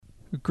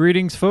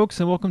Greetings, folks,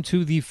 and welcome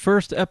to the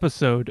first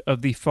episode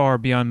of the Far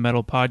Beyond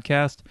Metal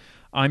podcast.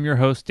 I'm your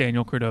host,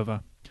 Daniel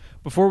Cordova.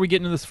 Before we get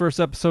into this first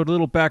episode, a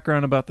little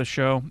background about the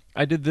show.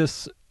 I did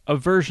a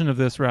version of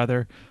this,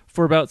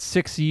 for about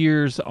 6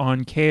 years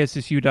on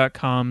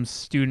KSSU.com's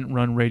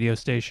student-run radio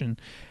station,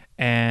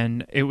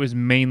 and it was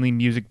mainly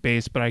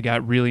music-based, but I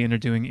got really into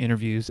doing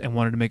interviews and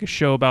wanted to make a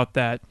show about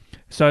that.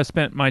 So I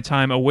spent my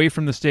time away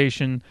from the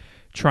station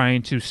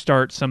trying to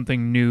start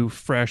something new,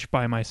 fresh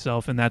by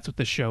myself, and that's what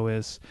the show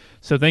is.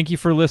 So thank you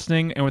for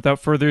listening, and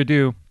without further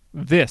ado,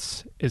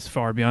 this is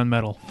Far Beyond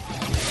Metal.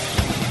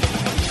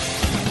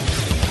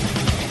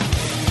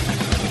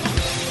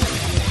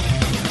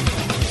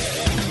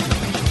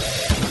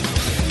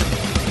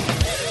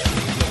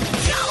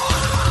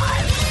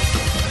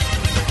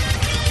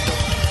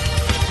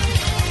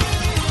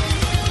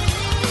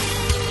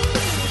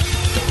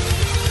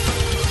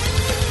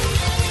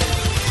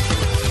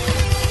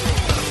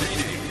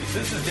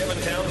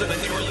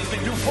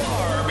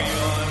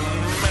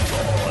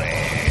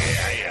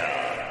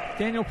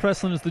 Daniel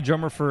Presslin is the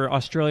drummer for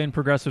Australian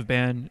progressive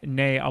band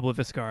Ne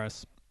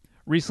Obliviscaris.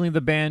 Recently, the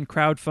band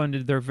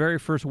crowdfunded their very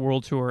first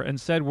world tour, and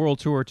said world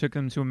tour took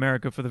them to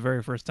America for the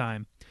very first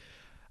time.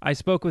 I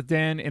spoke with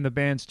Dan in the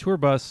band's tour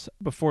bus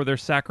before their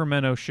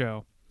Sacramento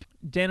show.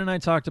 Dan and I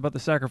talked about the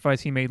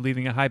sacrifice he made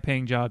leaving a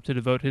high-paying job to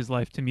devote his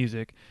life to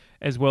music,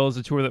 as well as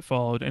the tour that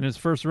followed, and his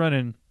first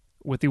run-in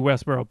with the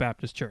Westboro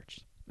Baptist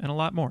Church, and a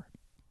lot more.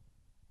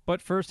 But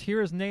first,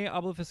 here is Ne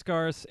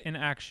Obliviscaris in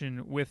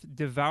action with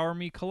Devour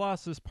Me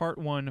Colossus Part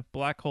 1,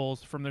 Black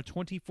Holes, from their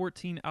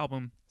 2014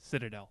 album,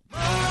 Citadel.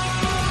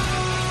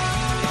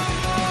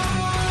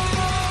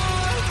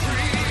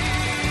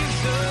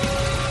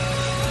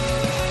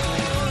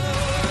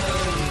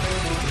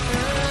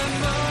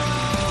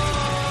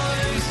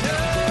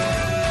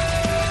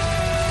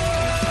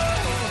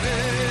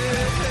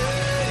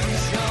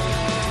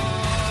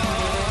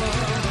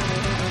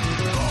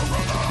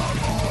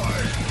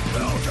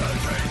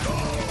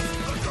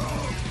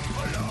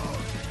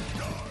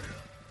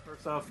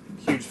 Off,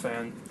 huge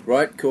fan.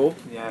 Right, cool.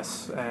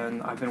 Yes,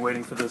 and I've been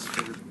waiting for this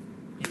for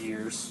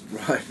years.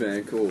 Right,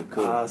 man, cool.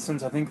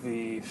 Since I think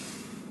the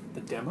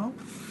demo.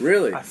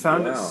 Really? I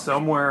found it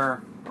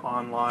somewhere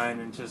online,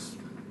 and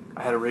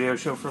I had a radio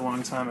show for a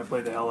long time. I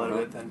played the hell out of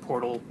it. Then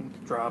Portal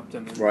dropped,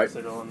 and then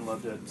Citadel, and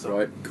loved it. So.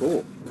 Right,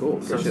 cool.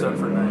 So stoked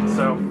for tonight.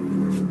 So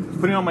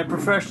putting on my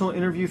professional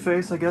interview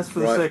face, I guess,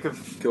 for the sake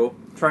of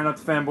trying not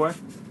to fanboy.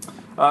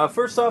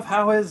 First off,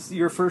 how has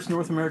your first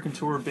North American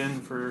tour been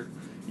for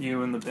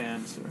you and the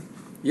band, sir?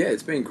 Yeah,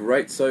 it's been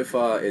great so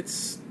far. I'd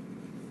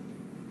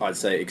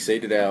say,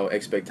 exceeded our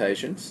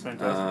expectations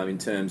in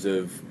terms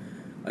of,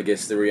 I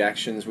guess, the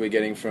reactions we're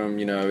getting from,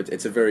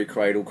 it's a very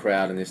cradle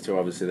crowd in this tour.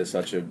 Obviously, there's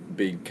such a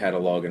big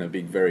catalogue and a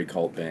big, very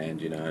cult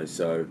band,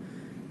 so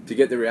to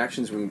get the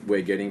reactions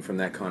we're getting from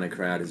that kind of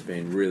crowd has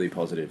been really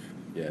positive.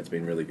 Yeah, it's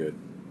been really good.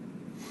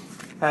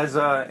 Has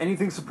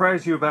anything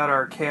surprised you about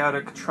our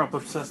chaotic,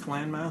 Trump-obsessed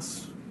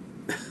landmass?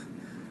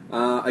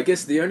 I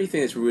guess the only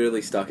thing that's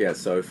really stuck out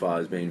so far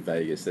has been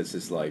Vegas. That's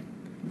just like...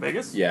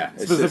 Vegas? Yeah.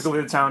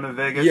 Specifically the town of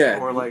Vegas? Yeah.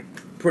 Or like...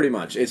 Pretty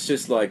much. It's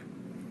just like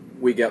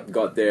we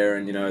got there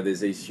and,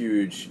 there's these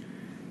huge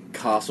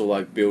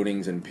castle-like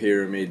buildings and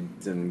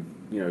pyramids and,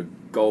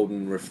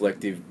 golden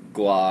reflective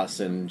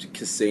glass and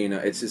casino.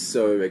 It's just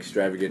so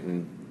extravagant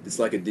and it's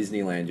like a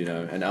Disneyland,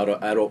 an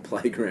adult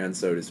playground,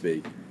 so to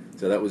speak.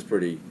 So that was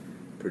pretty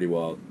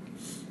wild.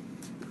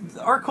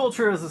 Our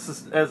culture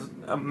as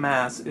a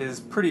mass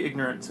is pretty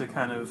ignorant to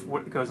kind of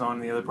what goes on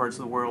in the other parts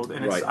of the world,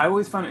 and I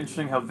always found it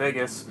interesting how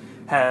Vegas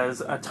has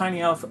a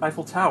tiny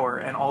Eiffel Tower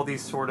and all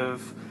these sort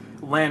of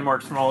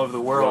landmarks from all over the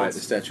world. Right,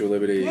 the Statue of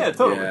Liberty. Yeah,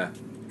 totally. Yeah.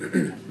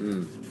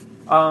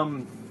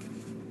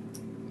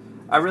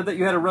 I read that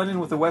you had a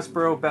run-in with the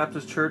Westboro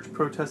Baptist Church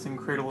protesting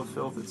Cradle of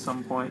Filth at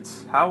some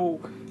points. How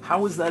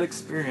was that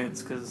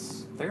experience?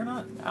 Because they're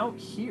not out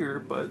here,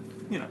 but,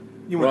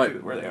 you went to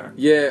where they are.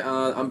 Yeah,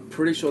 I'm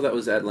pretty sure that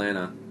was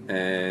Atlanta,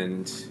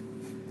 and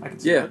I can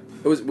see that.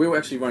 It was. We were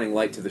actually running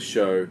late to the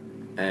show,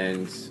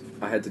 and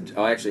I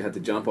actually had to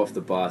jump off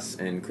the bus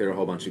and clear a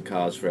whole bunch of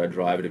cars for our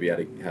driver to be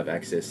able to have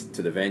access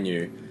to the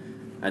venue,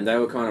 and they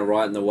were kind of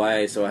right in the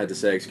way, so I had to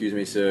say, "Excuse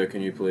me, sir,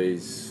 can you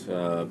please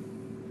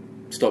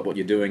stop what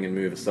you're doing and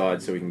move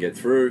aside so we can get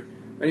through?"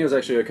 And he was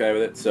actually okay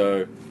with it.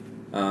 So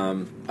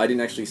I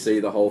didn't actually see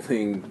the whole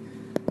thing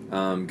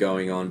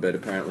going on, but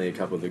apparently a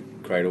couple of the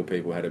Cradle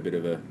people had a bit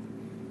of a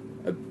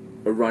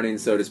run-in,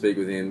 so to speak,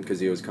 with him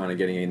because he was kind of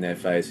getting in their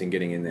face and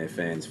getting in their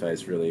fans'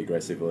 face really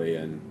aggressively,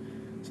 and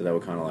so they were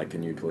kind of like,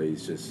 "Can you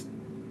please just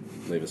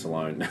leave us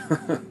alone?"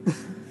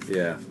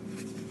 Yeah.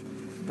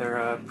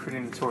 They're pretty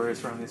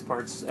notorious around these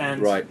parts.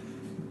 And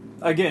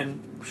again,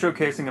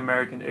 showcasing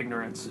American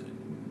ignorance,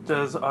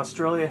 does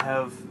Australia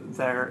have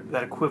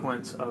that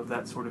equivalent of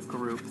that sort of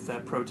group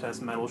that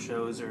protests metal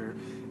shows or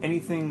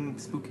anything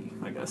spooky,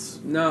 I guess?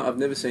 No, I've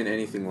never seen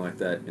anything like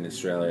that in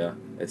Australia.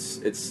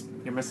 It's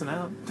You're missing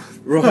out.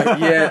 Right,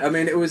 yeah. I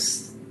mean, it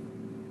was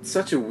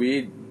such a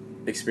weird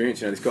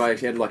experience. You know, this guy,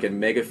 he had like a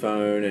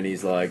megaphone and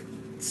he's like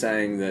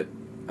saying that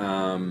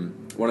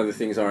one of the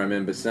things I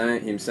remember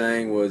him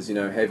saying was, you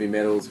know, heavy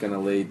metal's going to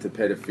lead to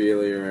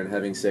pedophilia and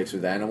having sex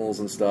with animals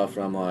and stuff.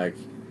 And I'm like,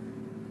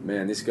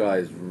 man, this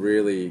guy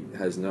really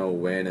has no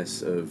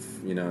awareness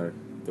of, you know,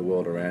 the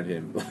world around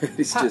him.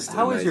 It's just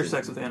how is your amazing.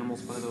 sex with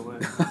animals, by the way?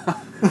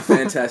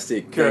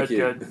 Fantastic. Good, Thank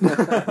you.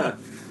 good.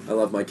 I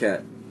love my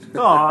cat.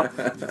 Aw,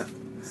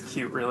 it's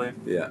cute, really.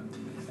 Yeah.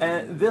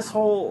 And this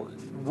whole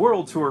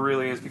world tour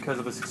really is because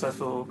of a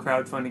successful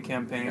crowdfunding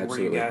campaign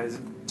Absolutely. where you guys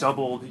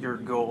doubled your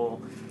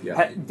goal.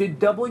 Yeah. Did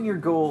doubling your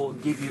goal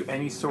give you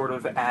any sort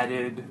of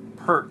added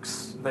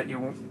perks that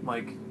you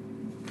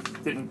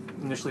didn't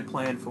initially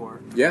plan for?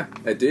 Yeah,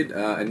 it did.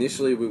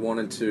 Initially, we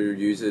wanted to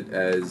use it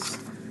as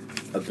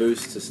a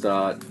boost to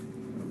start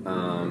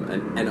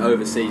an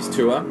overseas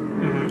tour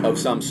of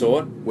some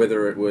sort,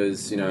 whether it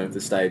was, you know,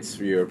 the States,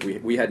 Europe.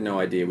 We had no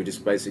idea. We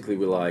just basically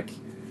were like,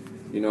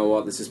 you know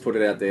what, let's just put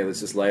it out there,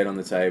 let's just lay it on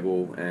the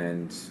table,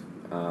 and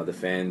the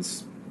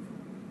fans,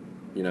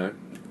 you know,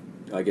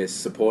 I guess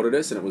supported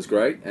us, and it was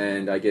great.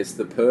 And I guess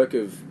the perk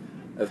of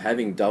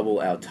having double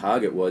our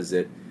target was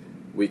that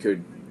we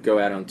could go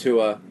out on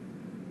tour,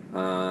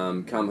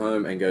 come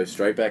home and go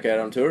straight back out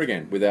on tour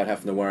again without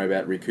having to worry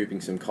about recouping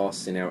some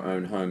costs in our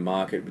own home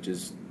market, which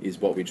is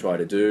what we try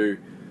to do.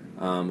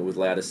 It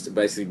allowed us to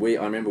basically,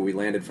 I remember we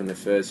landed from the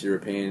first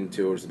European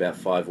tour, it was about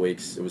 5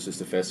 weeks. It was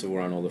just a festival,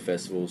 run all the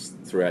festivals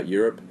throughout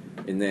Europe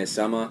in their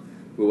summer.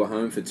 We were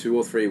home for 2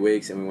 or 3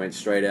 weeks, and we went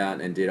straight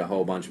out and did a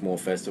whole bunch more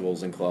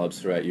festivals and clubs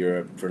throughout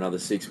Europe for another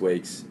 6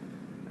 weeks.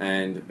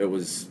 And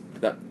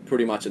that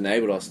pretty much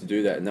enabled us to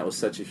do that, and that was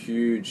such a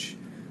huge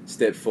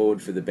step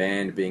forward for the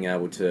band, being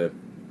able to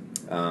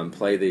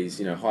play these,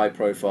 you know,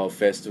 high-profile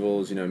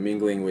festivals, you know,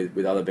 mingling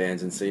with other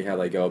bands and see how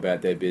they go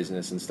about their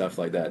business and stuff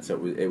like that.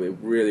 So it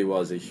really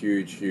was a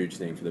huge, huge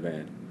thing for the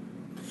band.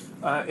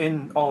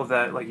 In all of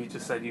that, like you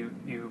just said,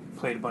 you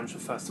played a bunch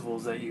of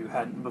festivals that you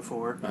hadn't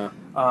before.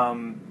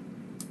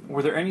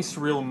 Were there any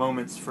surreal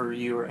moments for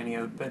you or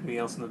anybody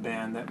else in the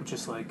band that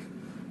just like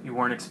you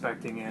weren't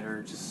expecting it,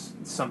 or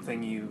just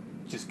something you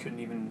just couldn't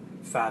even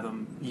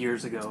fathom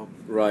years ago?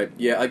 Right,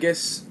 yeah, I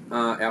guess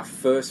our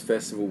first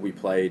festival we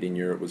played in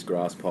Europe was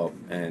Grass Pop,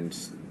 and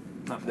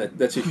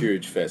that's a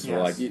huge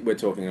festival. Yes. Like, we're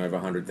talking over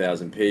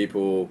 100,000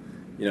 people.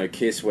 You know,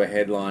 Kiss were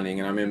headlining,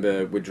 and I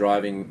remember we're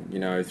driving, you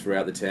know,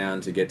 throughout the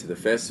town to get to the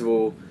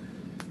festival.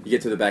 You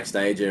get to the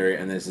backstage area,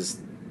 and there's just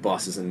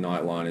buses and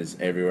nightliners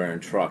everywhere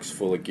and trucks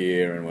full of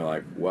gear, and we're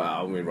like,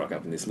 wow, and we rock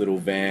up in this little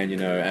van, you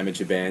know,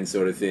 amateur band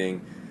sort of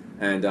thing.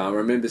 And I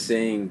remember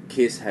seeing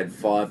Kiss had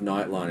 5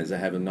 nightliners. They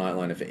have a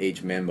nightliner for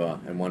each member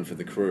and one for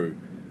the crew.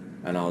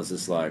 And I was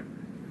just like,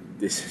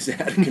 this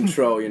is out of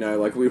control, you know.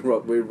 Like, we're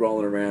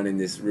rolling around in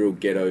this real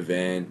ghetto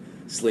van,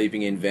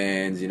 sleeping in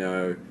vans, you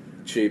know,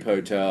 cheap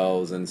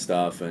hotels and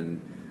stuff.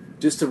 And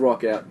just to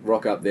rock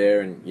up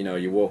there, and, you know,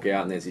 you walk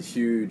out and there's this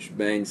huge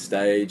main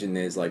stage, and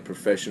there's, like,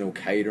 professional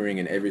catering,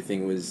 and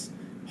everything was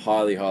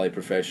highly, highly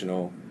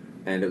professional.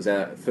 And it was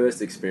our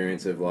first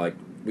experience of, like,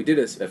 we did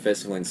a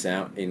festival in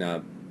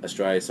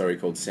Australia,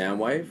 called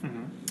Soundwave,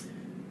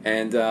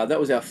 and that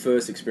was our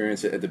first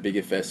experience at the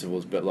bigger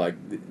festivals. But like,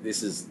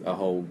 this is a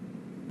whole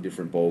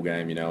different ball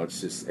game, you know.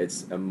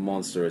 It's a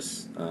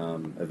monstrous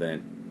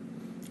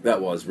event. That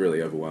was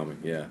really overwhelming.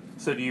 Yeah.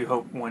 So do you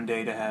hope one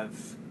day to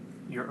have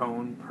your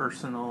own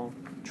personal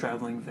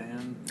traveling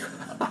van?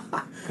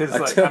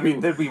 Because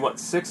there'd be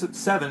 6,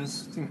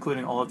 7s,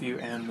 including all of you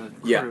and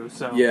the crew.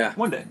 So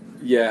one day.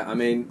 Yeah, I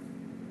mean,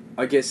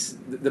 I guess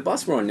the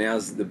bus we're on now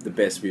is the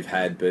best we've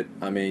had, but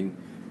I mean,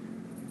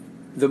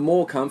 the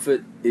more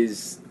comfort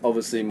is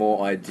obviously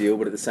more ideal,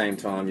 but at the same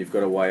time, you've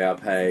got to weigh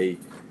up, hey,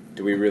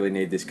 do we really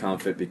need this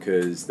comfort?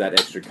 Because that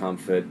extra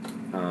comfort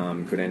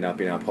could end up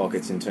in our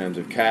pockets in terms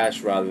of cash,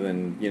 rather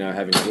than, you know,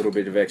 having a little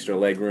bit of extra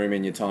leg room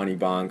in your tiny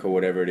bunk or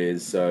whatever it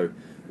is. So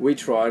we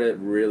try to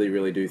really,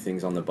 really do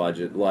things on the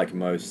budget, like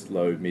most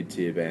low,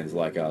 mid-tier bands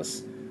like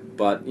us.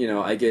 But, you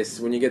know, I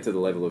guess when you get to the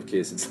level of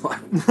Kiss, it's like,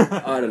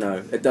 I don't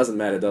know, it doesn't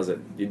matter, does it?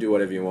 You do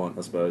whatever you want,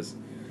 I suppose.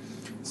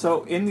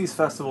 So in these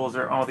festivals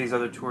or all these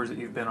other tours that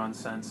you've been on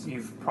since,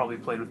 you've probably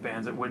played with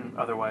bands that wouldn't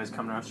otherwise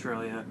come to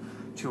Australia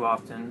too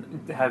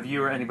often. Have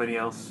you or anybody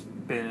else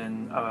been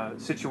in a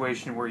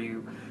situation where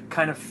you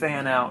kind of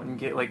fan out and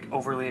get like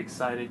overly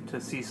excited to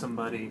see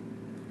somebody?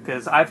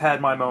 Because I've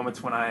had my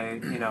moments when I,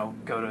 you know,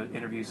 go to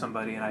interview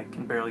somebody and I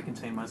can barely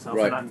contain myself.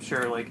 Right. And I'm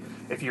sure, like,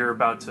 if you're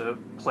about to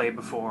play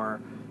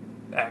before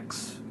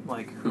X,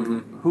 like,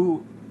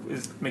 who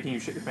is making you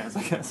shit your pants,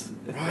 I guess?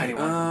 Right.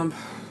 Anyone.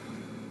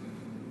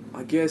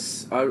 I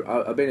guess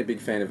I've been a big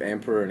fan of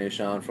Emperor and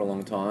Ishan for a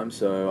long time,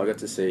 so I got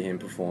to see him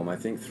perform, I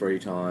think 3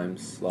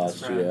 times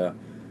last year.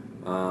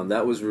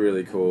 That was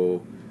really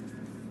cool.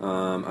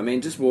 I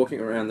mean, just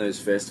walking around those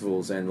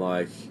festivals and,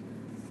 like,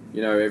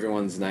 you know,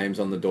 everyone's names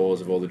on the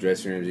doors of all the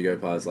dressing rooms you go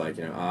past, like,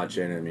 you know, Arch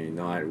Enemy,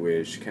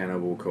 Nightwish,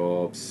 Cannibal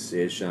Corpse,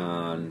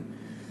 Ishan,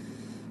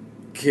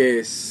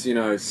 Kiss, you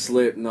know,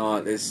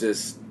 Slipknot. It's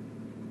just,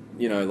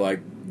 you know, like,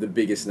 the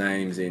biggest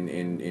names in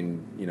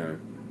you know,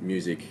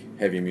 music,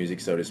 heavy music,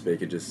 so to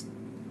speak, are just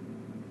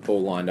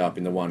all lined up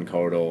in the one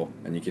corridor,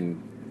 and you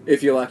can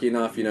if you're lucky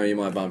enough, you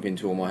might bump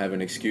into them or have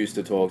an excuse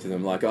to talk to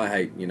them. Like, I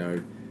hate,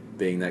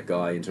 being that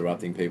guy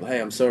interrupting people.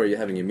 Hey, I'm sorry you're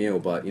having your meal,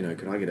 but,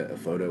 can I get a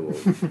photo? Or,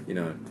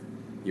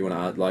 you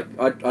want to,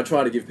 I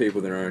try to give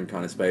people their own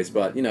kind of space.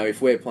 But,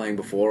 if we're playing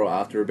before or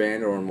after a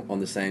band or on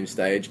the same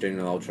stage, then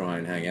I'll try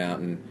and hang out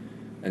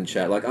and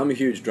chat. Like, I'm a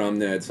huge drum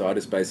nerd, so I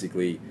just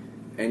basically,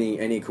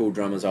 any cool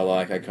drummers I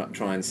like, I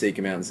try and seek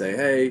them out and say,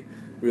 hey,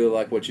 really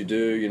like what you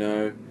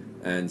do,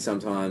 and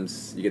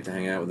sometimes you get to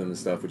hang out with them and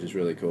stuff, which is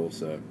really cool,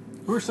 so...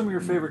 Who are some of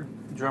your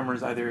favorite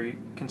drummers, either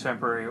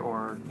contemporary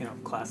or,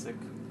 classic?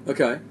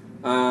 Okay.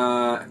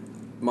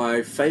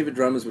 My favorite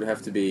drummers would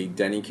have to be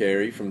Danny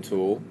Carey from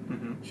Tool.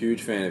 Mm-hmm.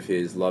 Huge fan of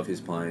his, love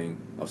his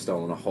playing. I've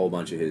stolen a whole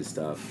bunch of his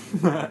stuff.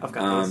 I've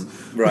got those.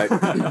 Right.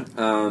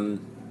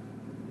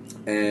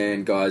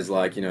 And guys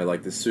like,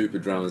 like the super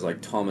drummers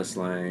like Thomas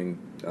Lang,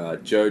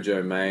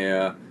 Jojo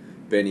Mayer,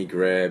 Benny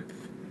Greb,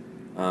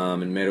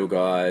 and metal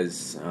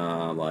guys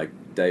like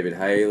David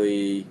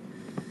Haley,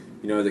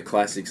 the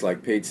classics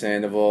like Pete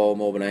Sandoval,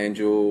 Morbid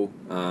Angel,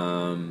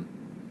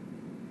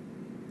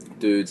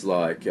 dudes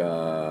like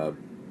Alex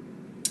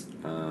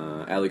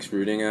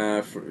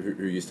Rudinger,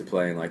 who used to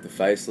play in like the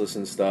Faceless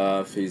and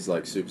stuff. He's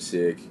like super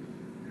sick.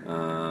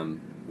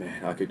 Man,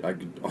 I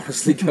could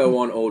honestly go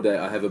on all day.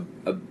 I have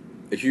a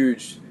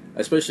huge,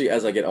 especially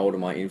as I get older,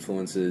 my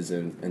influences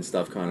and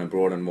stuff kind of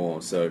broaden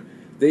more. So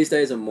these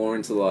days I'm more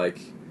into like,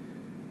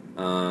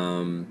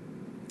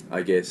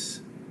 I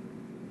guess,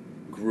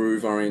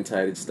 groove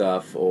orientated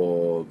stuff,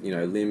 or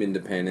limb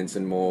independence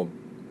and more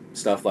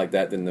stuff like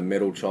that than the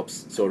metal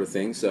chops sort of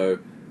thing. So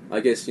I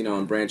guess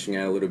I'm branching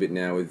out a little bit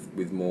now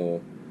with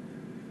more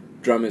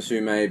drummers who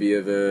may be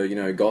of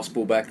a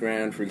gospel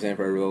background. For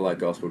example, I really like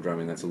gospel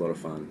drumming. That's a lot of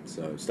fun.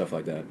 So stuff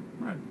like that.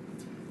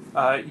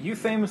 Right. You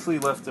famously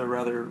left a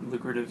rather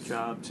lucrative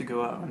job to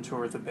go out on tour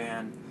with the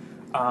band.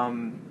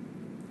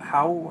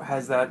 How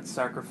has that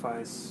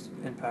sacrifice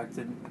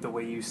impacted the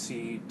way you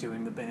see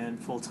doing the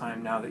band full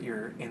time now that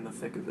you're in the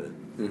thick of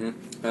it?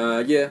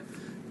 Mm-hmm. Yeah.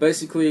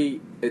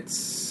 Basically,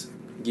 it's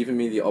given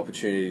me the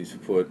opportunity to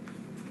put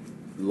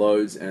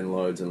loads and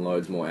loads and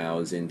loads more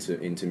hours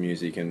into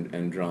music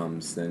and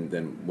drums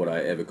than what I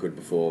ever could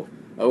before.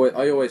 I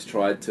always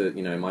tried to,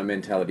 my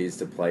mentality is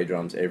to play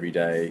drums every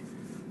day,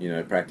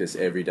 practice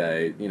every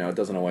day. It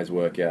doesn't always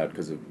work out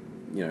because of,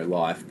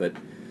 life, but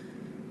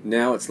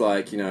now it's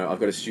like, I've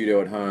got a studio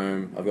at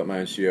home, I've got my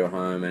own studio at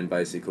home, and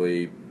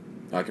basically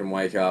I can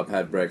wake up,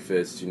 have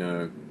breakfast,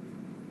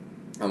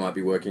 I might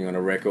be working on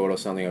a record or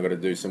something I've got to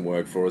do some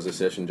work for as a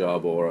session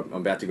job, or I'm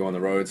about to go on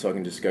the road, so I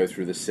can just go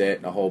through the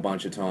set a whole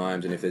bunch of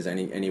times, and if there's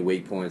any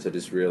weak points, I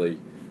just really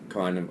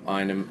kind of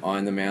iron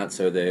them out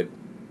so they're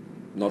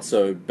not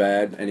so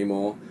bad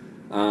anymore.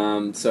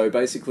 So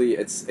basically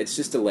it's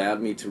just allowed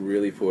me to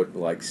really put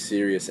like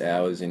serious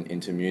hours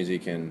into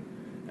music and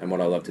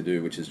what I love to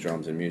do, which is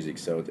drums and music.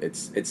 So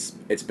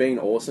it's been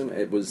awesome.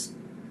 It was,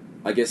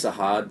 I guess, a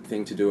hard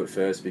thing to do at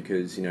first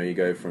because, you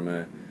go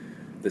from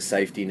the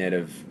safety net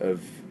of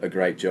a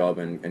great job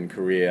and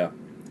career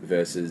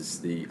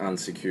versus the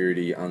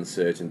insecurity,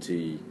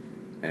 uncertainty,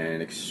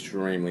 and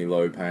extremely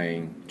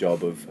low-paying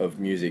job of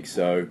music.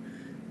 So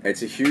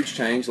it's a huge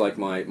change. Like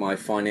my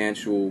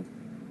financial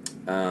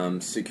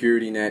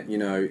security net,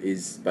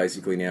 is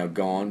basically now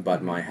gone,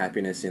 but my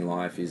happiness in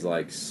life is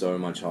like so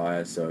much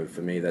higher. So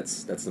for me,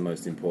 that's the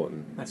most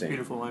important That's thing.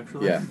 beautiful,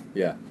 actually.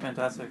 Yeah.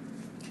 Fantastic.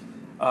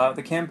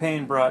 The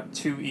campaign brought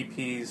 2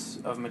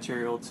 EPs of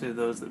material to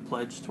those that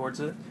pledged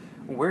towards it.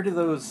 Where do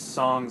those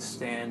songs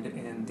stand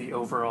in the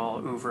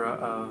overall oeuvre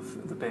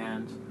of the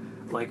band?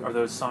 Like, are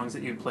those songs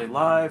that you'd play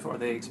live? Are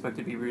they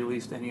expected to be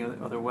released any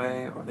other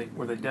way?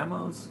 Were they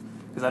demos?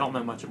 Because I don't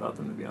know much about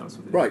them, to be honest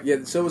with you. Right,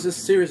 yeah. So it was a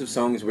series of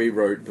songs we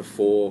wrote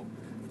before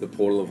the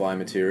Portal of I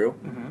material.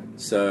 Mm-hmm.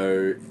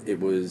 So it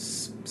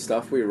was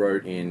stuff we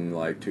wrote in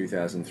like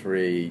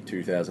 2003,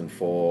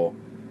 2004,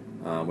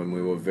 when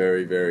we were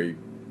very, very,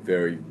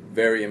 very,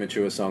 very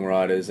immature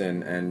songwriters,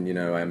 and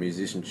our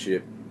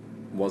musicianship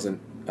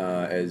wasn't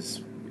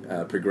as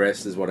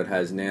progressed as what it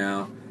has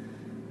now.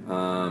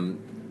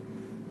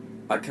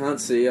 I can't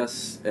see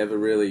us ever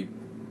really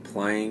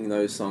playing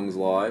those songs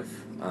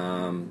live,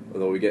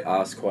 although we get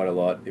asked quite a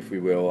lot if we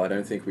will. I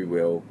don't think we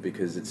will,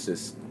 because it's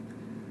just,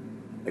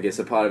 I guess,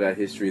 a part of our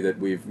history that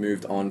we've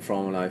moved on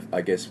from, and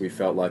I guess we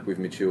felt like we've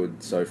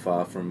matured so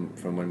far from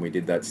when we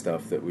did that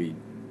stuff that we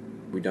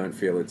don't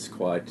feel it's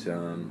quite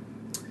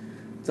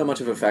it's not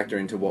much of a factor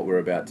into what we're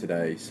about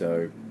today.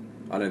 So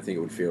I don't think it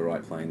would feel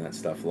right playing that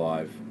stuff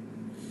live.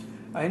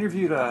 I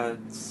interviewed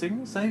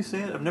Cygnus, how you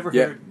say it? I've never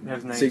heard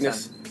his name.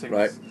 Cygnus,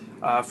 right.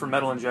 For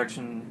Metal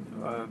Injection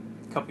a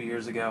couple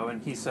years ago,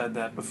 and he said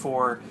that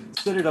before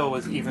Citadel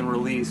was even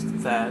released,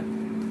 that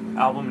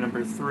album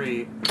number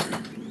 3,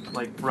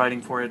 like,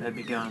 writing for it had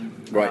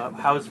begun. Right.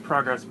 How's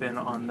progress been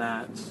on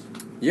that?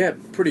 Yeah,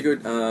 pretty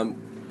good.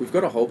 We've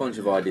got a whole bunch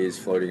of ideas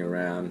floating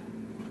around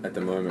at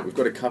the moment. We've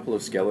got a couple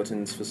of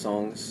skeletons for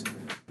songs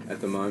at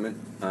the moment,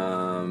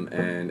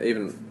 and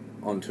even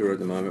on tour at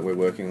the moment we're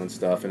working on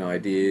stuff and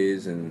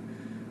ideas, and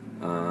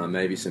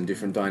maybe some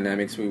different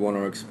dynamics we want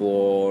to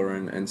explore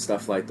and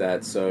stuff like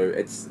that. So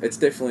it's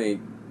definitely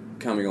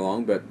coming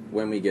along, but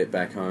when we get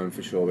back home,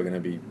 for sure, we're going to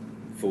be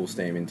full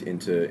steam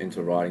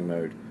into writing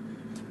mode.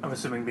 I'm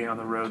assuming being on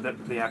the road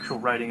that the actual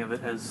writing of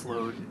it has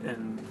slowed,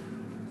 and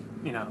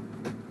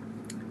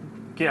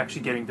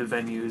actually getting to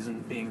venues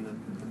and being in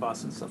the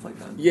bus and stuff like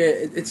that. Yeah,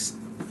 it's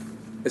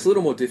a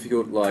little more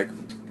difficult. Like,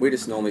 we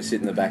just normally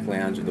sit in the back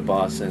lounge of the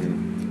bus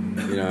and,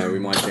 we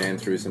might jam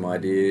through some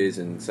ideas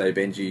and say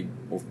Benji,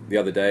 well, the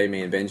other day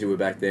me and Benji were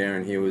back there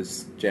and he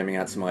was jamming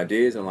out some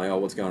ideas. I'm like, oh,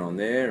 what's going on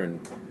there? And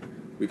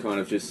we kind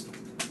of just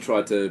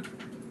tried to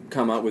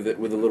come up with it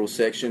with a little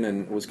section,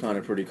 and it was kind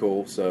of pretty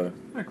cool. So,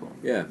 very cool.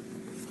 Yeah.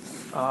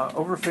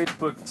 Over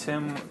Facebook,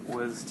 Tim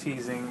was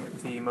teasing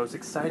the most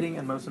exciting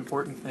and most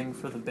important thing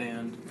for the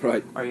band.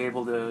 Right. Are you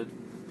able to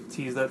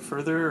tease that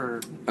further,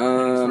 or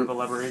any sort of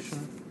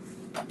elaboration?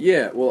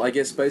 Yeah, well, I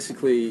guess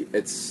basically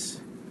it's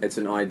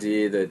an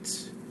idea that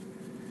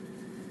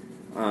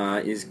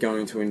is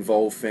going to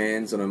involve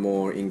fans on a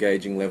more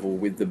engaging level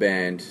with the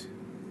band,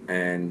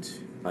 and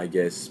I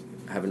guess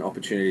have an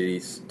opportunity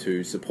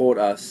to support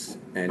us,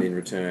 and in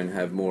return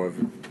have more of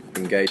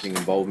engaging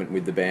involvement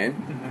with the band.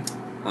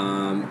 Mm-hmm.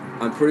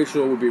 I'm pretty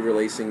sure we'll be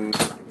releasing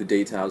the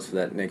details for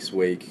that next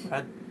week.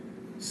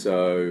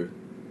 So,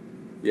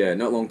 yeah,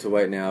 not long to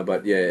wait now,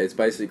 but yeah, it's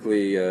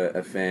basically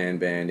a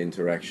fan-band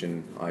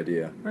interaction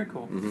idea. Very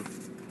cool.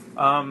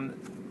 Mm-hmm.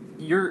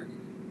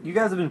 You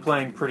guys have been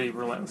playing pretty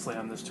relentlessly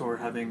on this tour,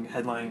 having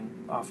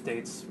headline off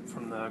dates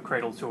from the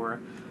Cradle tour,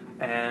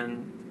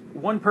 and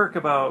one perk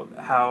about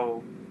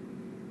how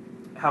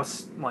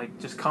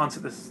just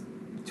constant this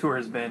tour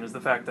has been is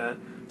the fact that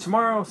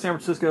tomorrow San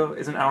Francisco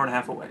is an hour and a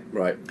half away.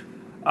 Right.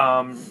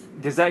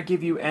 Does that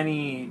give you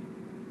any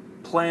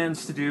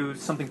plans to do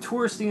something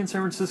touristy in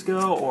San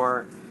Francisco,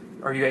 or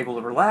are you able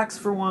to relax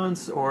for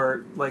once,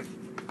 or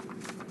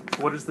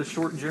what is the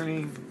short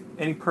journey?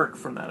 Any perk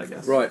from that, I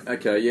guess. Right.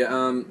 Okay.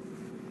 Yeah.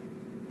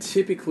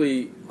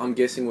 Typically, I'm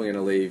guessing we're going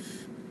to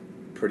leave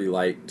pretty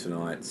late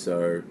tonight,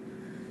 so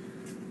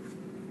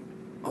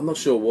I'm not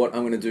sure what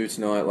I'm going to do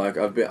tonight.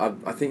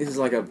 I think this is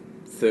like a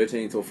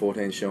 13th or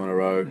 14th show in a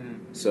row,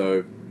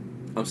 so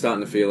I'm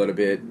starting to feel it a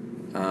bit.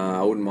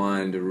 I wouldn't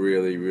mind a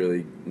really,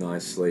 really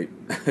nice sleep.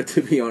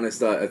 To be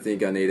honest, I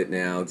think I need it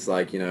now. It's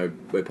like,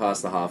 we're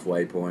past the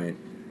halfway point,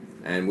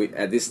 and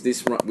this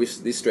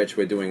stretch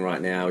we're doing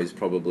right now is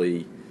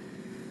probably,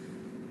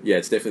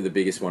 it's definitely the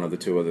biggest one of the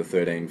two of the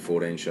 13,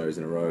 14 shows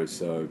in a row.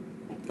 So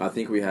I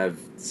think we have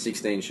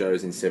 16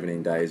 shows in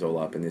 17 days all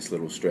up in this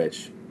little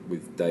stretch,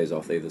 with days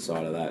off either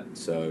side of that.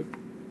 So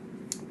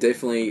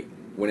definitely,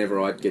 whenever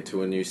I get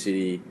to a new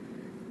city,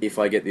 if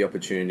I get the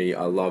opportunity,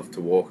 I love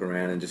to walk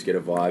around and just get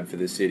a vibe for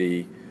the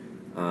city.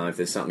 If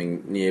there's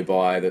something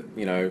nearby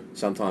that,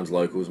 sometimes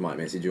locals might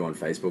message you on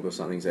Facebook or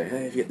something, say,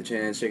 hey, if you get the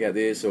chance, check out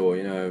this, or,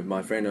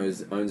 my friend owns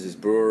this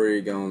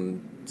brewery, go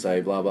and say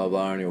blah, blah,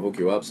 blah, and he'll hook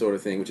you up, sort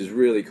of thing, which is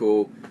really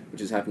cool,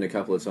 which has happened a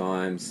couple of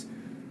times.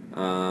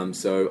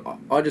 So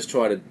I just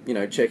try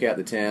to, check out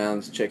the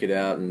towns, check it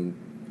out, and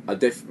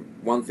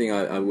one thing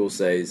I will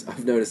say is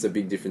I've noticed a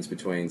big difference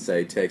between,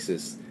 say,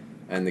 Texas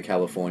and the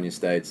California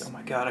states. Oh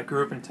my God, I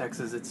grew up in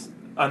Texas. It's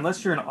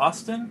unless you're in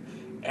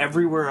Austin,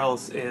 everywhere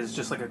else is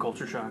just like a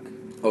culture shock.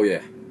 Oh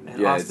yeah.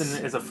 And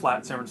Austin is a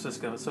flat San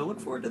Francisco, so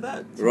look forward to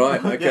that.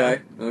 Right,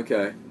 okay,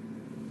 okay.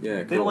 Yeah,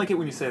 cool. They don't like it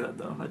when you say that,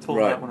 though. I told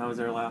them that when I was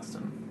there last,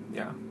 and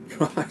yeah.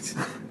 Right.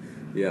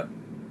 Yeah.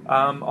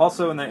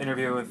 Also, in that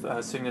interview with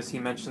Cygnus, he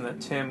mentioned that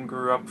Tim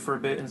grew up for a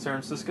bit in San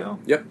Francisco.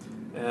 Yep.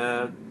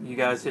 You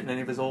guys hitting any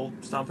of his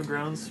old stomping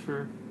grounds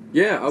for?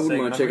 Yeah, I wouldn't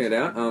mind checking it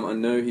out.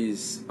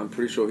 I'm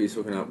pretty sure he's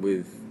hooking up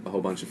with a whole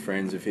bunch of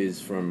friends of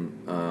his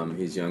from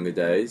his younger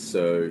days,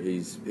 so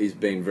he's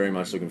been very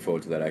much looking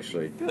forward to that,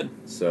 actually. Good.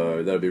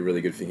 So that'll be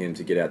really good for him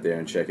to get out there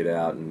and check it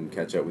out and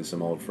catch up with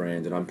some old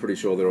friends, and I'm pretty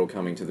sure they're all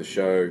coming to the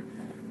show.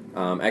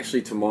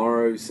 Actually,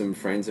 tomorrow, some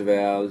friends of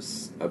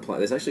ours are playing.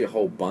 There's actually a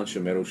whole bunch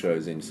of metal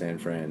shows in San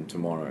Fran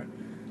tomorrow,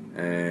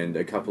 and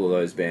a couple of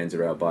those bands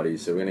are our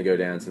buddies, so we're going to go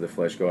down to the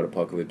Flesh God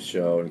Apocalypse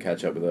show and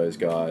catch up with those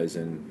guys,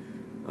 and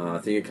I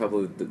think a couple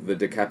of the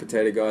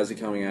Decapitated guys are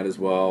coming out as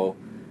well,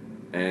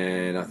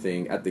 and I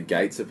think At the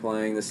Gates are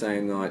playing the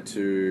same night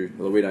too.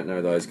 Well, we don't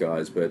know those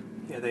guys, but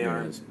yeah, they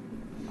are.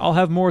 I'll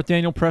have more with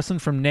Daniel Presslin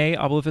from Ne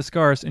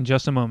Obliviscaris in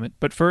just a moment,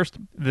 but first,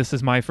 this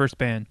is my first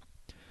band.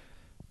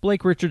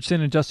 Blake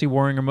Richardson and Dusty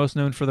Waring are most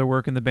known for their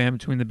work in the band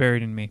Between the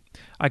Buried and Me.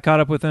 I caught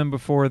up with them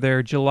before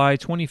their July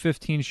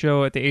 2015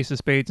 show at the Ace of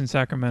Spades in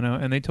Sacramento,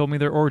 and they told me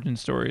their origin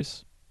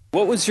stories.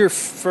 What was your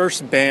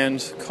first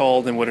band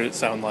called, and what did it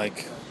sound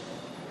like?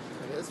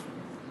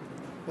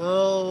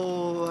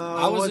 Well,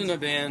 I was in a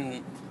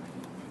band.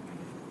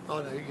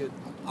 Oh, no, you're good.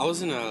 I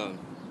was in a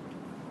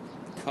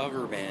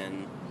cover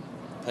band,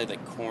 played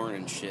like Korn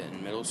and shit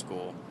in middle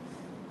school.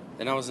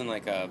 Then I was in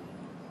like a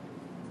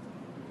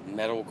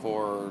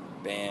metalcore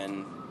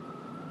band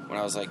when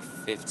I was like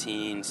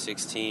 15,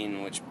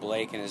 16, which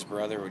Blake and his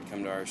brother would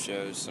come to our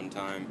shows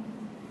sometime.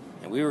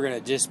 And we were going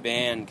to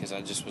disband because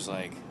I just was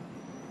like,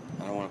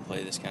 I don't want to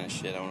play this kind of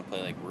shit. I want to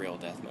play like real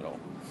death metal.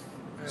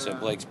 So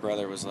Blake's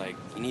brother was like,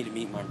 "You need to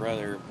meet my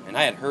brother." And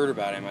I had heard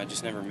about him. I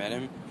just never met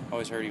him.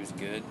 Always heard he was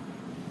good.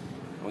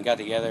 And we got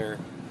together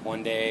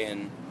one day,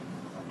 and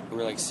we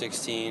were like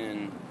 16,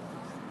 and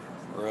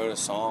wrote a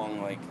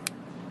song. Like,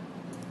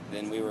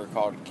 then we were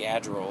called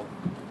Gadril,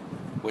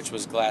 which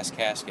was Glass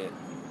Casket.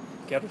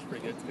 Gadril's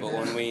pretty good. But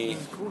when we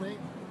It's a cool name.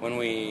 when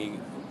we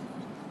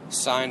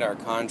signed our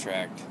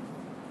contract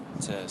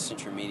to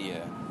Century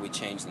Media, we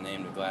changed the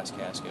name to Glass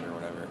Casket or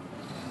whatever.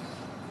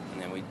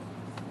 And then we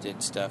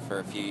did stuff for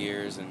a few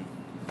years, and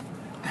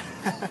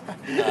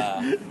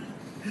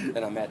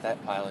then I met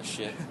that pile of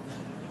shit.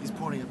 He's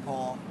pointing at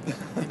Paul.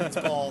 He means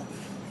Paul.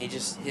 He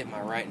just hit my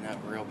right nut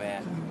real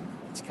bad.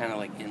 It's kind of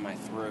like in my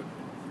throat.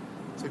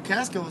 So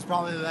Casco was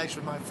probably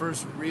actually my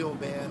first real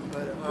band,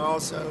 but I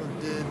also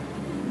did.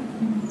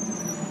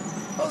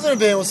 I was in a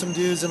band with some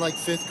dudes in like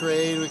 5th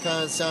grade. We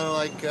kind of sounded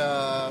like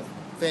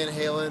Van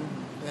Halen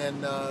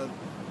and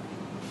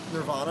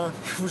Nirvana,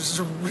 which is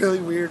a really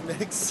weird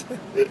mix.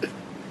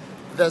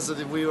 That's the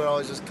thing. We would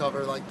always just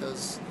cover like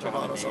those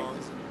Nirvana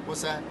songs.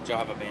 What's that? Did y'all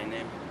have a band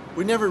name?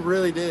 We never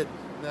really did.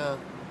 No.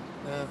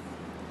 No.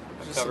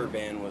 Our Just cover some-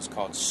 band was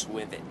called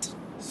Swivit.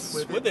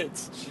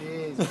 Swivits.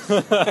 Jesus.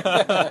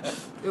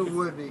 It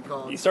would be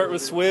called. You start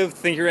with swiv,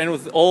 think you're in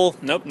with ol.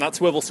 Nope, not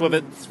swivel,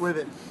 swivit.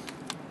 Swivit.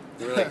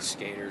 We were like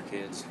skater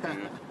kids. You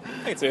know?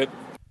 That's it.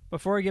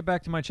 Before I get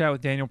back to my chat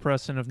with Daniel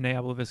Preston of Ne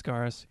Habla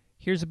Viscaris,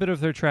 here's a bit of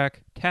their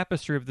track,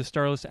 Tapestry of the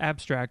Starless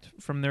Abstract,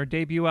 from their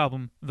debut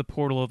album, The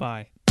Portal of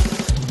I.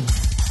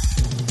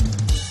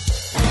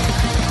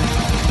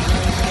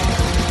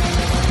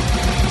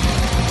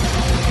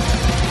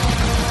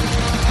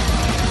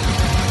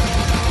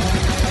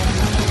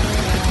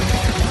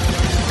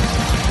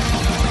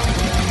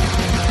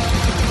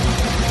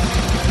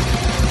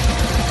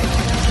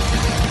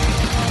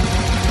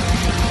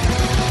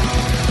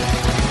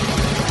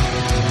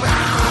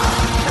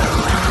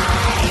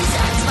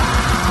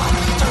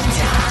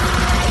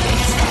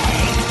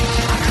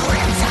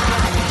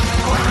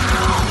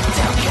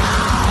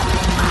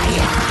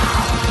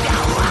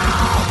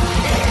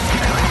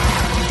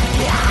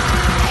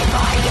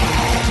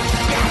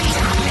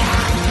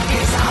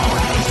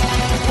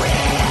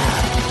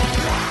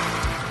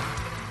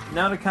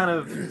 Now to kind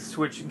of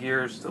switch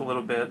gears a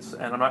little bit,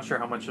 and I'm not sure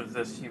how much of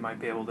this you might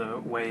be able to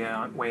weigh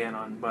in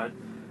on, but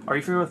are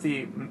you familiar with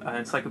the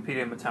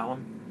Encyclopedia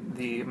Metallum,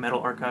 the Metal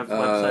Archive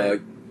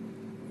website?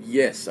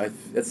 Yes,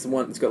 that's the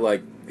one. It's got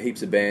like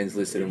heaps of bands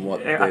listed and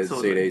what Yeah, their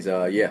absolutely. CDs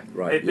are. Yeah,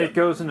 right. It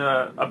goes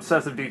into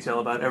obsessive detail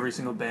about every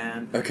single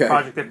band, Okay.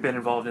 project they've been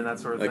involved in, that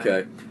sort of thing.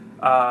 Okay.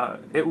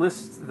 It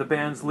lists the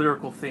band's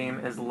lyrical theme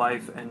as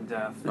life and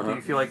death. Do Uh-huh.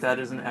 you feel like that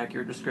is an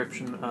accurate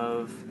description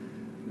of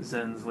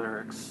Zen's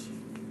lyrics?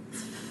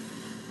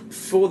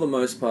 For the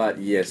most part,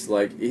 yes.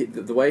 Like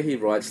the way he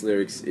writes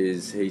lyrics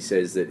is he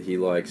says that he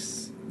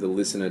likes the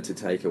listener to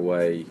take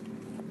away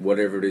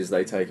whatever it is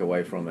they take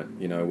away from it.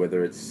 You know,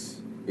 whether it's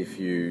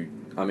he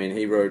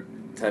wrote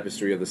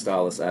Tapestry of the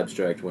Starless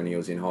Abstract when he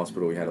was in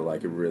hospital. He had a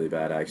really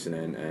bad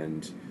accident,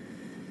 and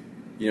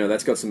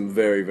that's got some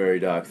very, very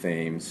dark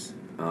themes.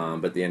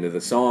 But at the end of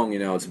the song,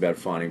 it's about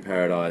finding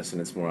paradise,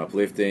 and it's more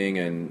uplifting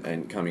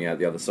and coming out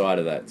the other side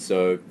of that.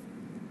 So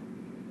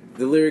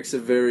the lyrics are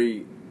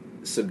very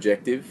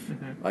subjective,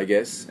 I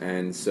guess,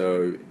 and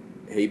so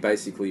he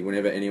basically,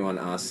 whenever anyone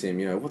asks him,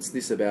 what's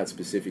this about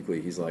specifically,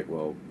 he's like,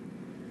 well,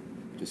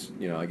 just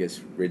I guess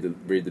read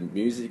the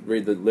music,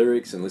 read the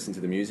lyrics, and listen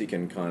to the music,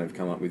 and kind of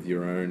come up with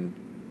your own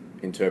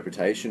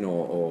interpretation,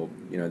 or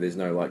there's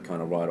no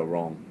kind of right or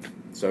wrong.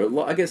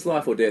 So I guess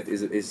life or death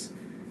is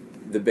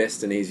the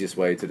best and easiest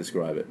way to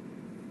describe it.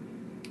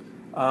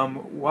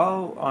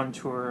 While on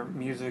tour,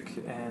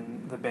 music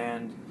and the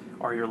band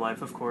are your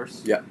life, of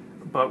course. Yeah.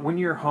 But when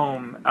you're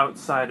home,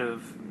 outside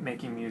of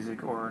making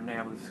music or Ne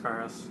Habla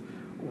Viscaris,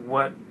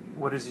 what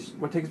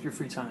takes up your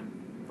free time?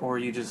 Or are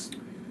you just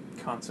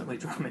constantly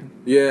drumming?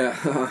 Yeah,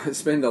 I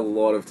spend a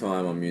lot of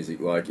time on music.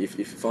 Like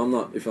if I'm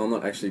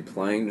not actually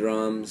playing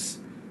drums,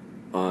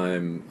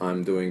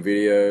 I'm doing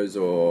videos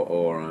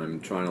or I'm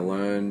trying to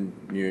learn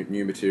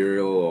new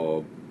material,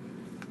 or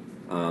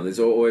there's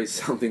always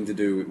something to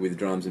do with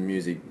drums and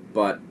music.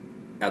 But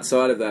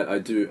outside of that, I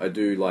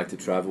do like to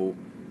travel.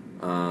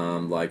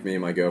 Like me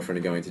and my girlfriend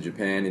are going to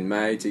Japan in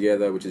May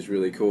together, which is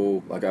really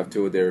cool. Like I've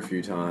toured there a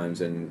few times,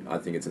 and I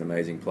think it's an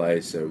amazing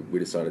place. So we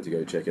decided to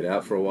go check it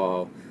out for a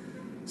while.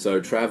 So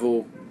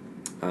travel.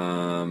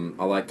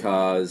 I like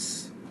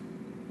cars.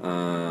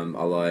 I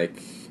like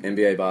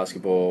NBA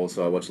basketball,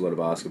 so I watch a lot of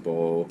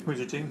basketball. Who's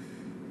your team?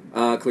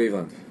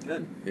 Cleveland.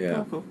 Good. Yeah.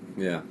 Oh, cool.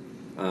 Yeah.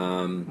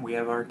 We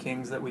have our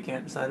Kings that we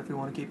can't decide if we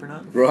want to keep or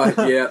not. Right.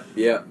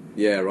 Yeah.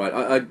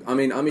 Right. I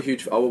mean, I'm a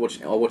huge. I'll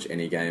watch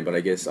any game, but I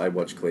guess I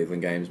watch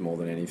Cleveland games more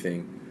than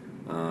anything.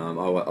 I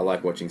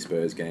like watching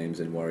Spurs games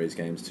and Warriors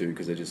games too,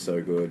 because they're just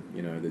so good.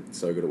 They're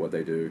so good at what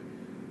they do.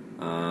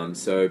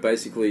 So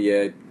basically,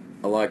 yeah,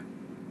 I like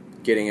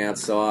getting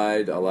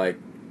outside. I like,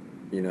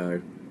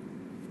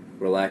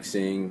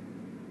 relaxing,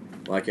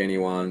 like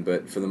anyone.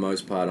 But for the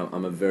most part,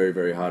 I'm a very,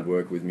 very hard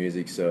worker with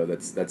music. So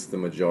that's the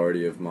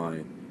majority of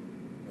my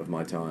of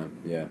my time.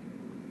 Yeah.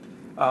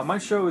 My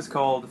show is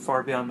called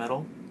Far Beyond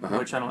Metal, Uh-huh.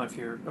 which I don't know if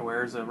you're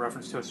aware is a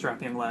reference to a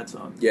Strapping Young Lad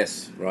song.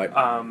 Yes. Right.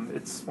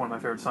 It's one of my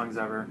favorite songs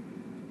ever.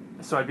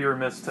 So I'd be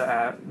remiss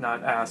to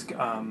not ask,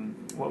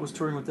 what was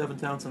touring with Devin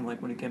Townsend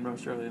like when he came to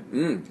Australia?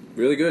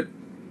 Really good.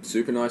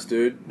 Super nice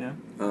dude. Yeah.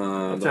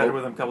 I've chatted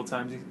with him a couple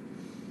times. He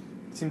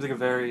seems like a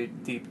very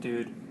deep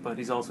dude, but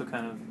he's also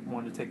kind of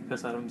wanted to take the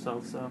piss out of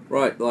himself. So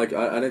Right. Like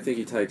I don't think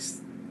he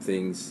takes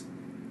things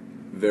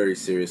very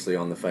seriously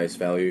on the face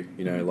value.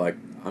 You know, like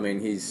I mean,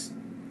 he's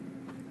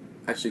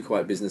actually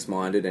quite business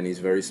minded and he's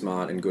very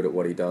smart and good at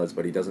what he does,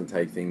 but he doesn't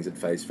take things at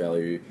face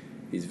value.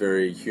 He's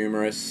very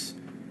humorous.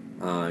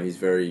 He's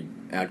very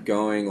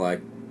outgoing.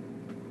 Like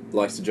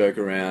likes to joke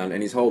around,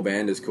 and his whole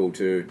band is cool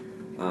too.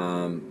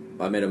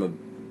 I met him a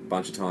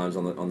bunch of times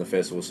on the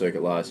festival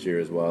circuit last year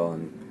as well,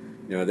 and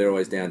you know they're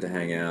always down to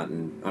hang out.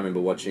 And I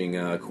remember watching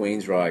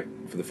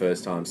Queensryche for the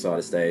first time side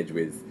of stage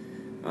with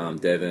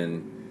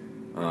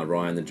Devin,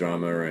 Ryan the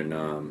drummer, and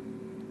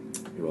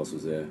who else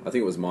was there? I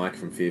think it was Mike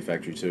from Fear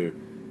Factory too.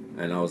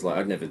 And I was like,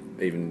 I'd never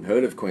even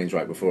heard of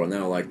Queensryche before, and they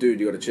were like, "Dude,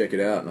 you got to check it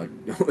out."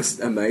 And it was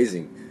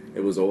amazing.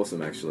 It was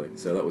awesome, actually.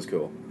 So that was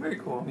cool. very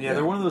cool. Yeah,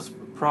 they're one of those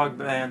prog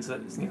bands that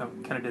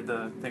kind of did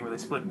the thing where they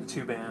split into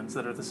two bands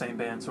that are the same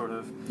band, sort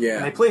of. Yeah.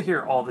 And they play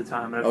here all the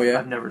time. And Oh, yeah?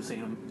 I've never seen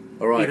them.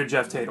 All right. Either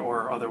Jeff Tate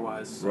or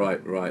otherwise. Right.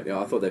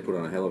 Yeah, I thought they put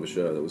on a hell of a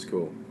show. That was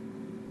cool.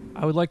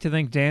 I would like to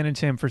thank Dan and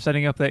Tim for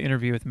setting up that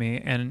interview with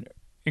me, and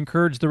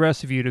encourage the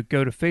rest of you to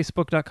go to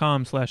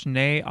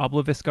facebook.com/Nay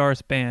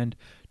Oblaviscaris Band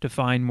to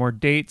find more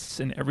dates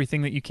and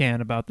everything that you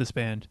can about this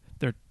band.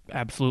 They're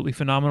absolutely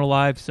phenomenal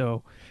live,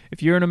 so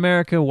if you're in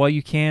America, while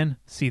you can,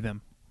 see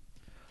them.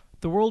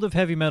 The world of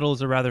heavy metal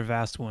is a rather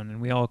vast one,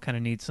 and we all kind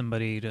of need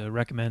somebody to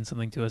recommend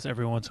something to us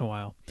every once in a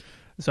while.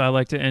 So I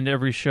like to end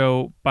every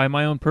show by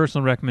my own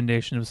personal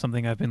recommendation of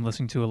something I've been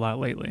listening to a lot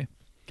lately.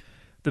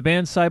 The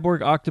band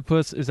Cyborg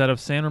Octopus is out of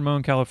San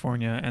Ramon,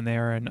 California, and they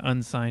are an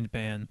unsigned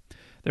band.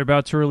 They're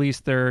about to release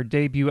their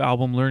debut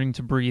album, Learning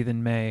to Breathe,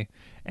 in May,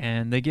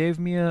 and they gave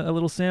me a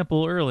little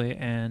sample early,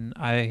 and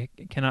I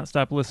cannot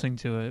stop listening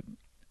to it.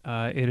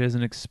 It is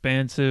an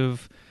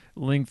expansive,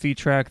 lengthy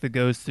track that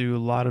goes through a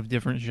lot of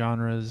different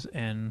genres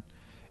and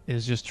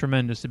is just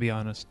tremendous, to be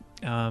honest.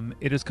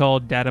 It is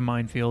called Data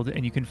Minefield,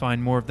 and you can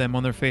find more of them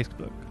on their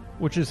Facebook,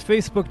 which is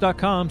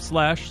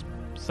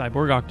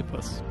facebook.com/Cyborg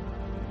Octopus.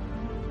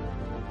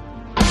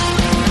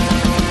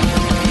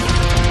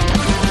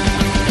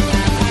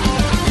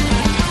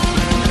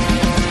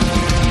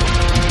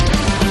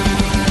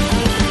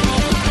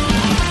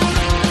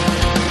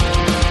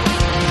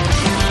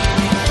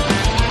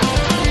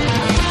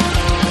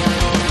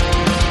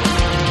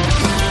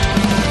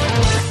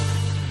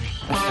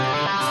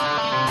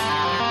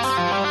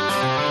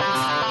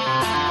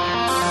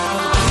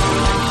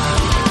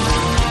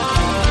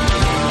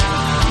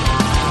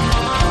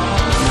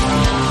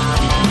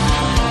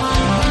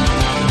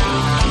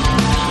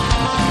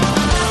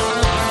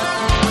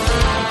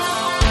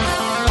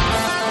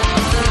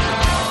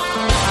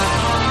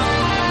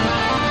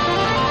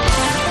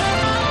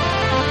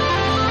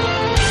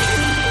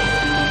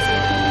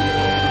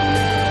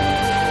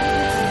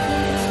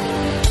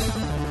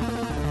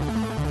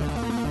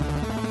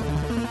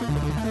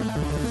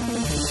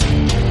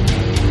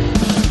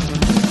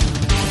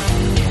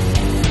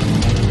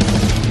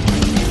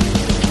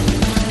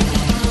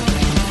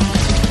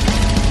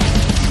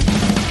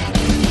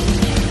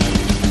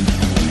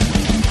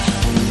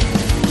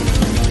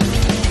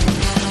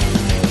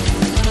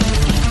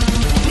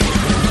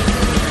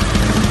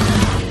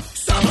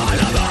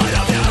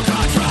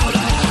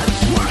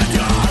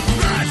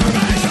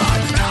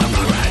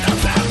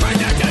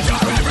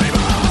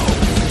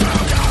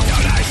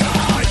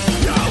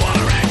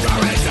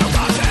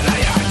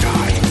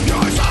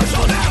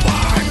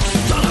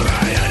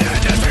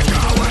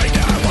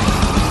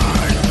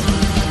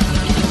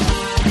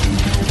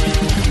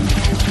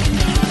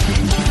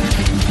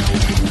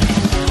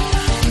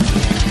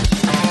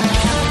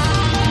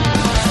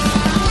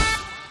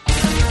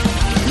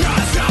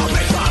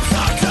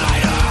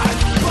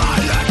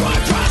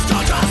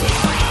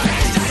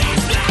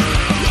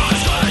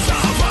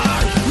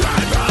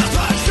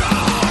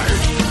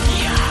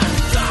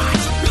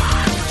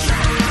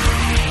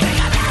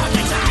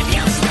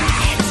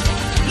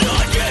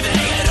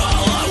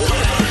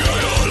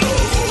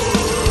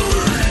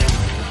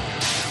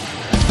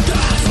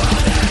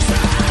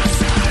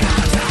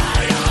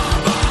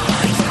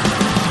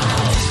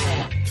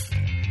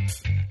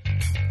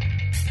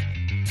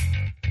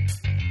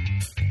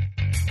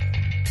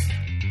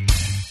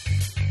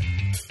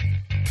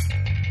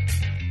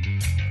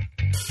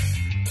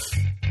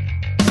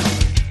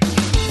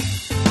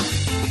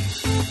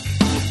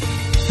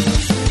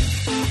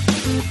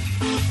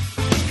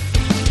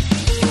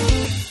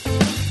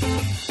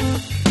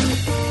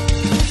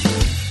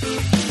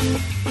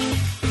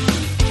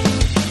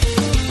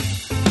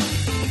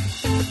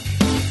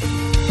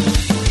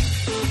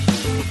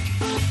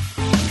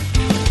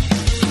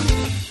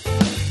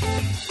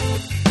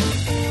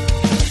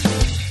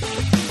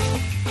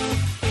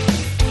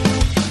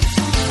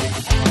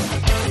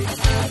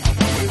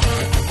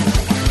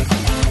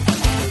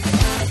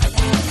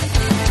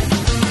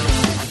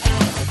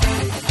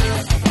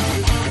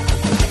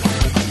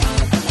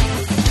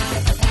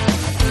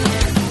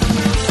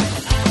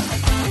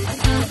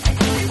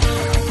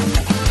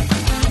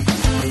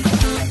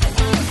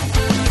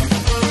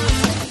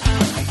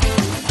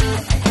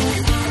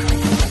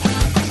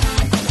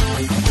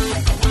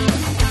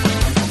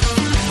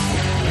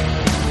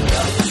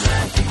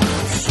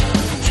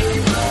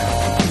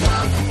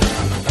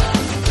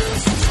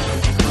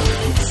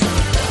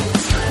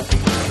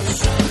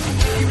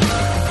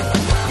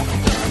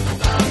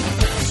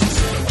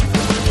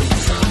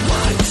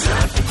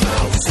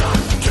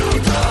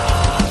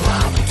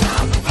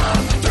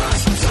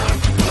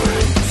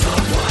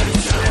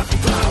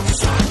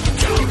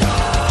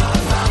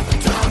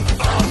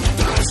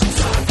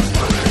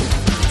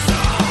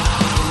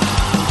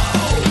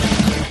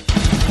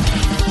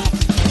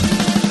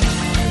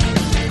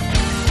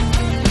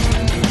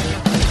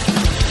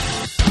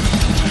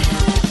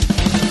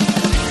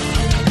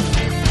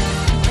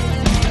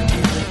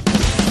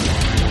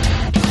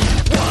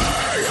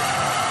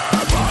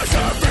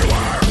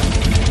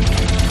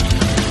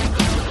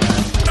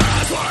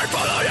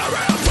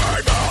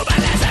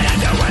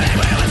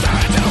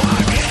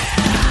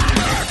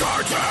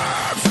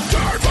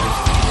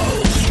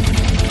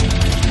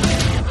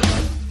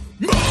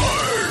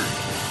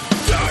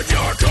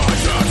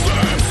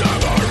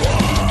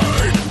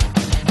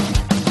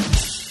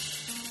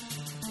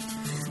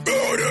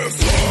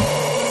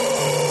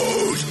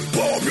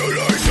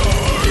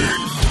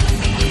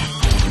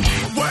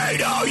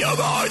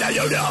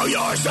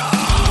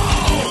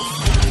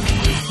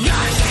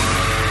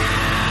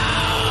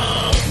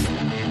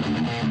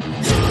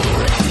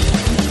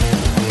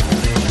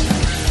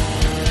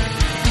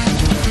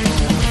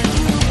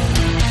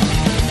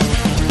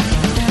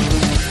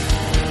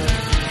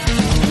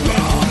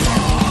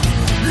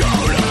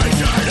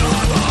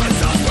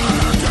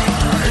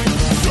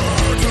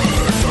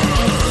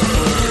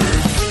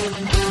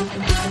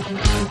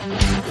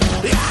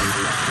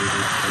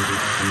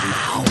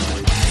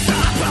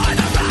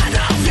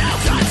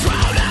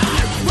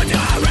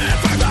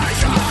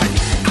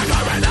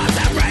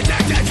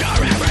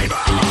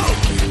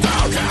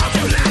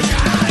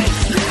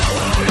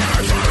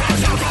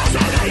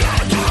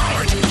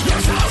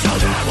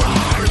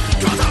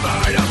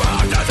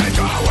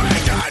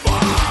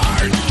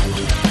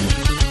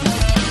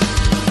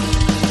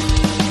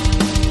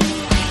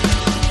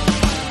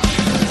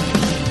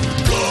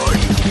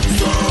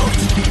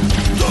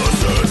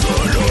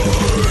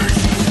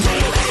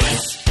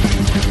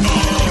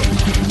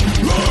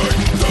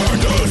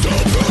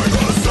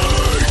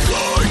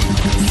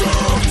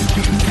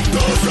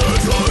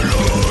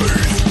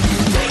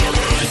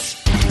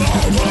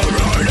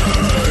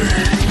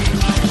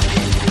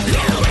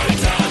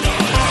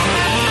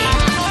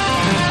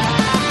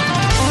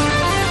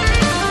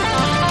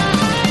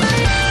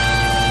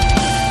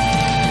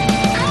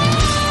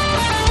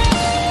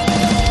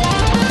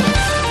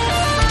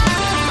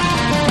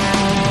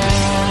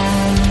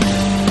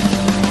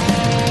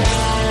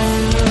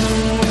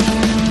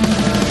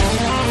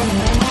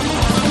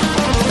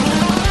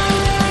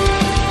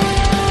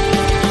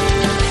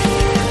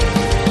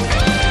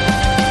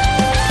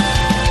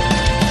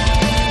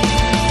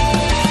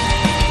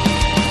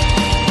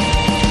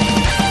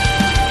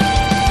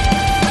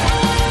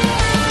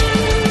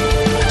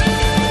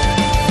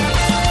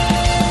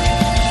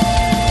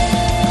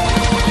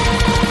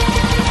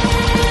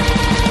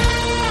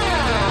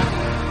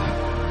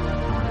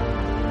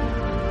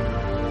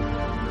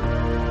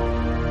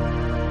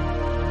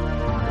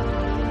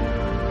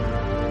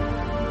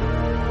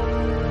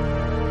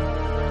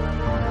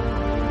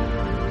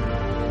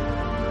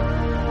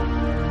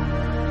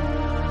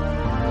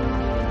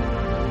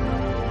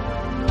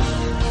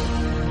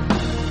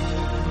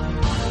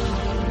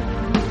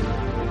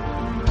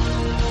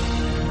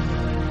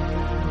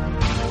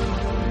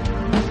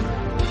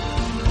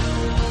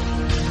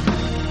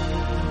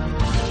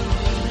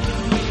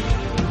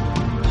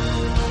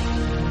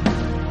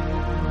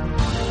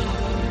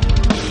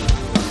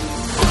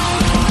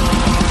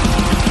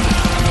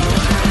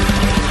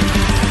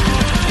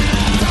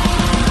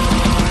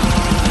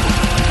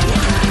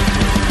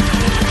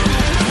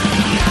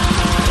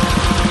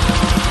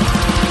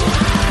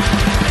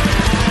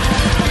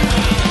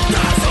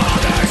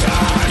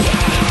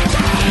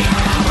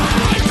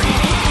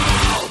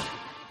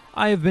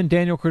 I have been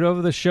Daniel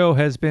Cordova. The show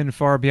has been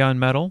Far Beyond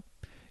Metal.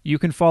 You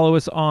can follow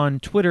us on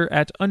Twitter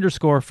at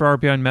 _Far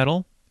Beyond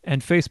Metal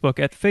and Facebook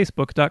at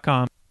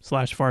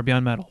facebook.com/Far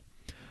Beyond Metal.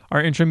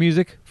 Our intro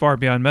music, Far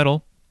Beyond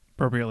Metal,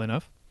 appropriately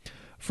enough,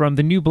 from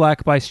The New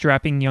Black by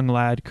Strapping Young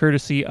Lad,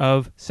 courtesy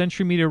of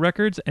Century Media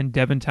Records and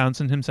Devin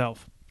Townsend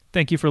himself.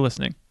 Thank you for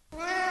listening.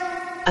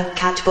 A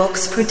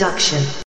Catbox production.